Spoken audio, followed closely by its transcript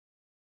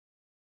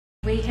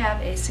We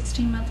have a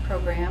 16-month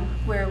program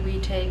where we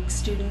take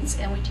students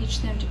and we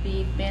teach them to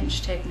be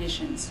bench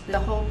technicians. The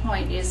whole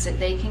point is that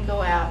they can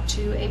go out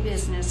to a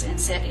business and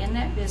sit in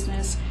that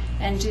business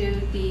and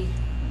do the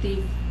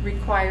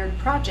required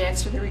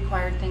projects or the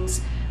required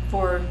things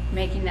for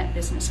making that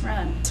business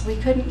run. So we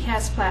couldn't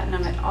cast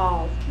platinum at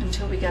all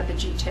until we got the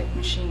G-TEC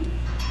machine.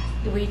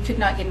 We could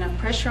not get enough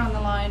pressure on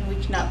the line. We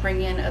could not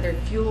bring in other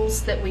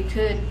fuels that we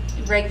could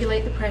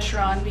regulate the pressure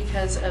on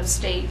because of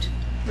state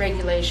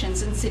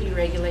regulations and city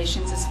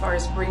regulations as far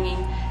as bringing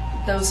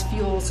those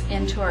fuels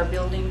into our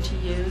building to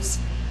use.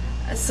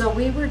 So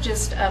we were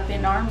just up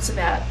in arms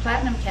about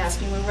platinum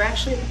casting. We were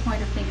actually at the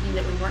point of thinking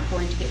that we weren't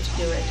going to get to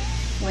do it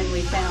when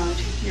we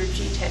found your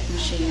G-TEC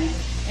machine,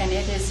 and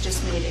it has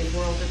just made a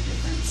world of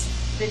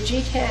difference. The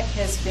G-TEC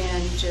has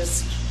been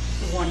just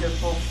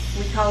wonderful.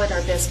 We call it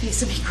our best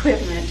piece of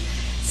equipment,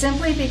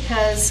 simply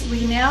because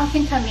we now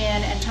can come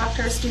in and talk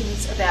to our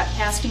students about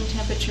casting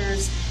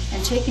temperatures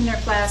and taking their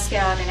flask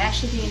out and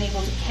actually being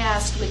able to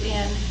cast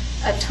within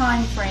a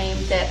time frame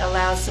that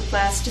allows the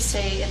flask to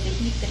stay at the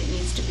heat that it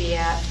needs to be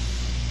at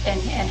and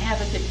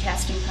have a good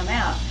casting come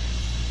out.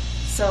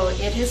 So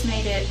it has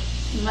made it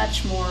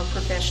much more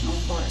professional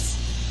for us.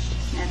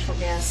 Natural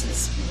gas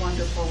is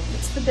wonderful.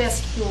 It's the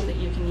best fuel that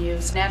you can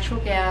use.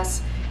 Natural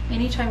gas,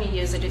 anytime you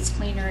use it, it's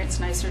cleaner, it's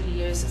nicer to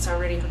use, it's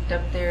already hooked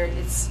up there.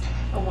 It's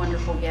a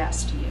wonderful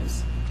gas to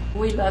use.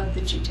 We love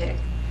the G-TEC.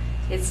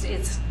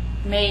 It's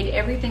made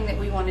everything that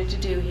we wanted to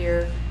do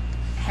here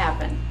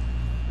happen.